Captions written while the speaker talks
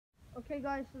Okay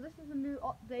guys, so this is a new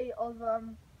update of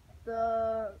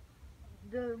the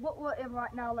what we're in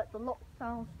right now, like the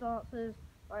lockdown stances,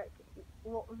 like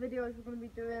what videos we're gonna be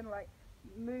doing, like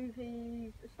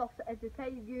movies, stuff to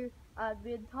entertain you, and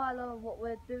me and Tyler, what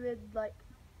we're doing, like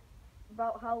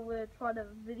about how we're trying to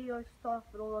video stuff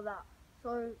and all of that.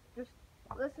 So just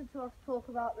listen to us talk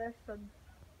about this and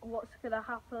what's gonna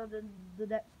happen in the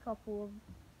next couple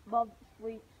of months,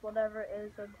 weeks, whatever it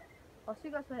is, and I'll see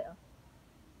you guys later.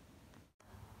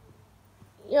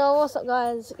 Yo, what's up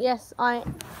guys? Yes,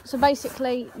 so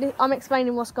basically I'm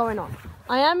explaining what's going on.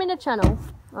 I am in a channel,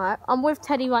 right? I'm with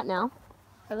Teddy right now.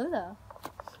 Hello there.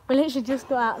 We literally just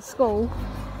got out of school.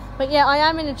 But yeah, I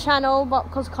am in a channel, but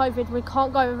because of COVID we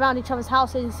can't go around each other's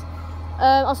houses.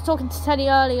 I was talking to Teddy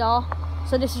earlier,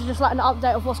 so this is just like an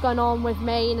update of what's going on with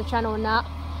me in the channel and that.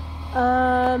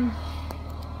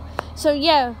 So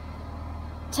yeah,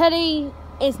 Teddy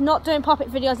is not doing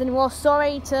puppet videos anymore.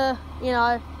 Sorry to,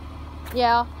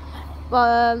 yeah,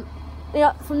 but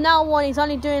yeah, from now on he's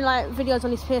only doing like videos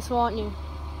on his PS4, aren't you?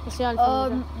 That's the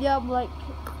only thing. Yeah, like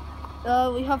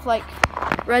we have like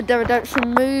Red Dead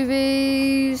Redemption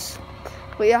movies.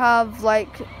 We have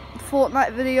like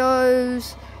Fortnite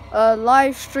videos,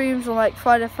 live streams on like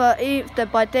Friday the 13th,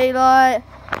 Dead by Daylight.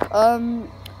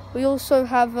 We also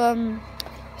have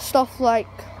stuff like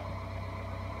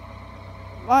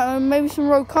maybe some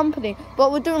Road Company,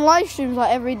 but we're doing live streams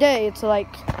like every day to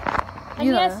like. And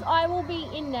yes, I will be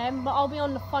in them, but I'll be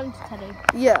on the phone to Teddy.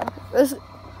 Yeah,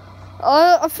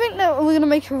 I think that we're gonna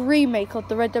make a remake of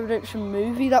the Red Dead Redemption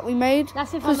movie that we made.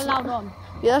 That's if I'm allowed on.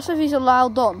 Yeah, that's if he's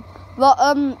allowed on. But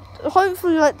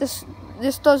hopefully, like this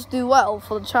does do well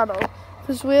for the channel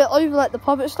because we're over like the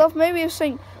puppet stuff. Maybe if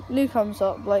something new comes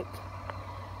up, like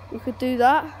we could do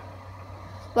that.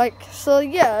 Like, so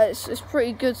yeah, it's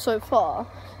pretty good so far.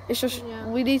 It's just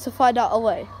we need to find out a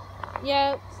way.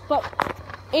 Yeah, but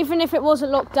even if it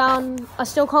wasn't locked down, I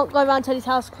still can't go around Teddy's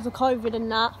house because of COVID and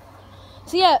that.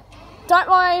 So yeah, don't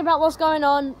worry about what's going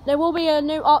on. There will be a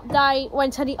new update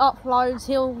when Teddy uploads.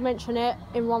 He'll mention it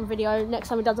in one video next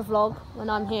time he does a vlog when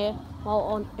I'm here.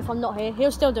 Well, if I'm not here,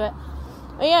 he'll still do it.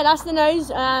 But yeah, that's the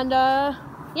news, and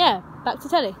yeah, back to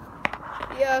Teddy.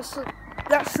 Yeah, so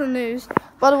that's the news.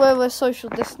 By the way, we're social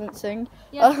distancing.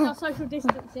 Yeah, we're social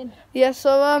distancing. Yeah,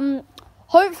 so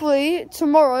hopefully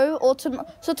tomorrow or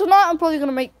so tonight I'm probably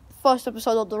gonna make first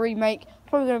episode of the remake.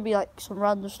 Probably gonna be like some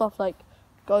random stuff, like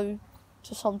go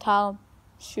to some town,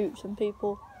 shoot some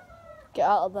people, get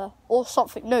out of there, or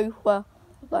something new where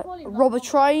like rob a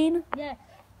train,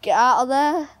 get out of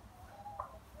there,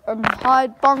 and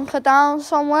hide bunker down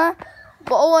somewhere.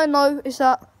 But all I know is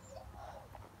that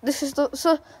this is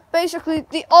so basically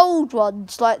the old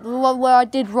ones, like the one where I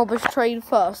did rob a train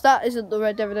first. That isn't the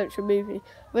Red Dead Redemption movie.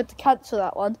 We had to cancel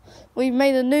that one. We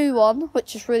made a new one,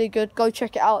 which is really good. Go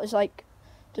check it out. It's like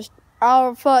just hour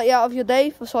and 30 out of your day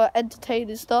for sort of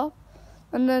entertaining stuff.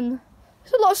 And then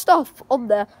there's a lot of stuff on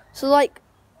there. So like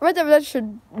Red Dead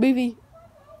Redemption movie,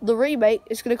 the remake,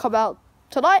 is going to come out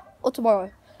tonight or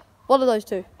tomorrow. One of those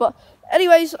two. But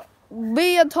anyways,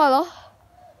 me and Tyler,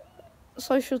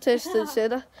 social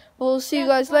distancing. We'll see you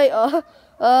guys later.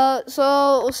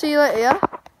 So we'll see you later, yeah?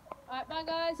 Alright, bye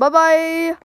guys. Bye bye.